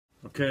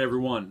Okay,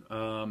 everyone.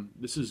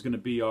 This is going to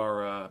be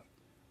our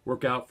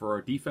workout for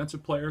our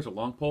defensive players, our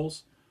long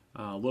poles.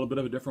 A little bit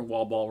of a different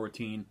wall ball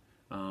routine.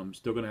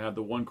 Still going to have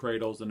the one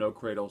cradles, the no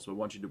cradles. So I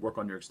want you to work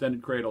on your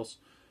extended cradles.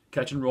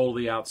 Catch and roll to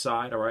the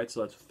outside. All right,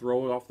 so let's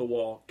throw it off the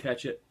wall,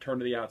 catch it, turn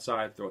to the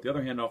outside, throw it the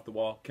other hand off the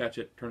wall, catch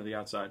it, turn to the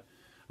outside.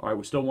 All right,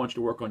 we still want you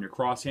to work on your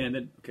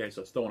cross-handed. Okay,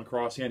 so still on a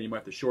cross-hand, you might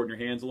have to shorten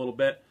your hands a little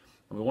bit.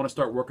 And we want to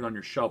start working on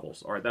your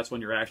shovels. All right, that's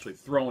when you're actually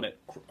throwing it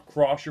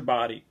across your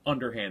body,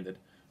 underhanded.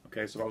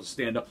 Okay, so if I was to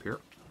stand up here.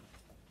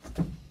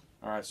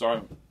 All right, so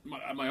I'm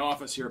at my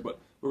office here, but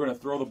we're going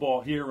to throw the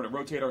ball here. We're going to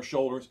rotate our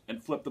shoulders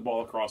and flip the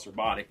ball across our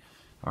body.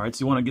 All right,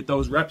 so you want to get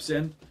those reps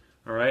in.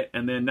 All right,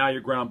 and then now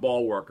your ground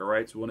ball work. All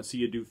right, so we want to see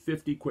you do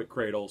 50 quick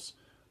cradles.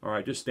 All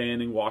right, just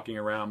standing, walking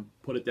around,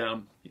 put it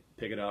down,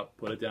 pick it up,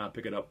 put it down,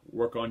 pick it up.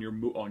 Work on your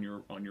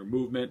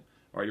movement,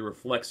 or your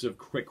reflexive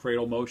quick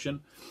cradle motion.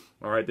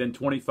 All right, then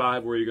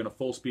 25 where you're going to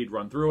full speed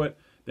run through it.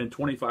 Then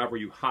 25 where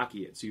you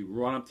hockey it. So you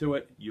run up to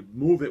it, you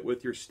move it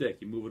with your stick.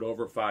 You move it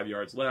over 5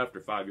 yards left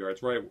or 5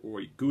 yards right,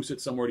 or you goose it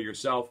somewhere to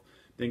yourself,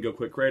 then go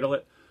quick cradle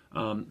it.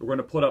 We're going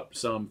to put up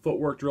some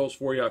footwork drills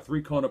for you. Our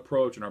three-cone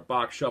approach and our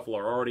box shuffle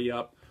are already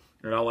up.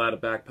 And I'll add a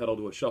back pedal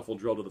to a shuffle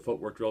drill to the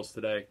footwork drills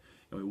today.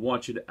 And we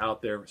want you to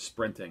out there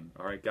sprinting.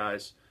 All right,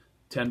 guys,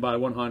 10 by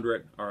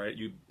 100. All right,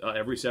 you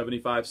every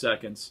 75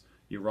 seconds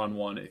you run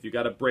one. If you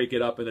got to break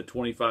it up into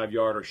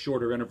 25-yard or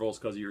shorter intervals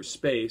because of your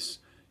space,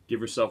 give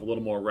yourself a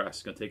little more rest.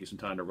 It's going to take you some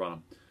time to run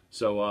them.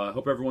 So I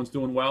hope everyone's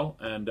doing well.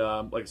 And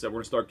like I said, we're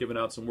going to start giving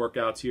out some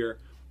workouts here.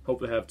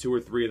 Hope to have 2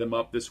 or 3 of them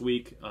up this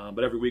week.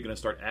 But every week, going to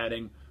start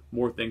adding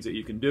more things that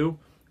you can do.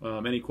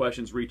 Any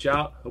questions, reach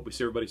out. Hope we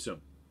see everybody soon.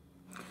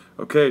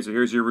 Okay, so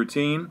here's your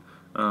routine.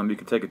 You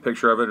can take a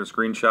picture of it or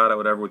screenshot it,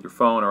 whatever, with your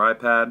phone or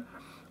iPad.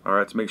 All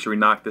right, so make sure we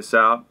knock this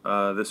out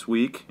this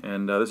week.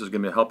 And this is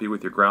going to help you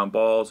with your ground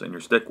balls and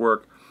your stick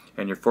work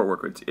and your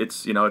footwork.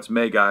 It's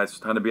May, guys. It's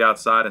time to be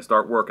outside and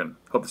start working.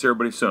 Hope to see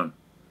everybody soon.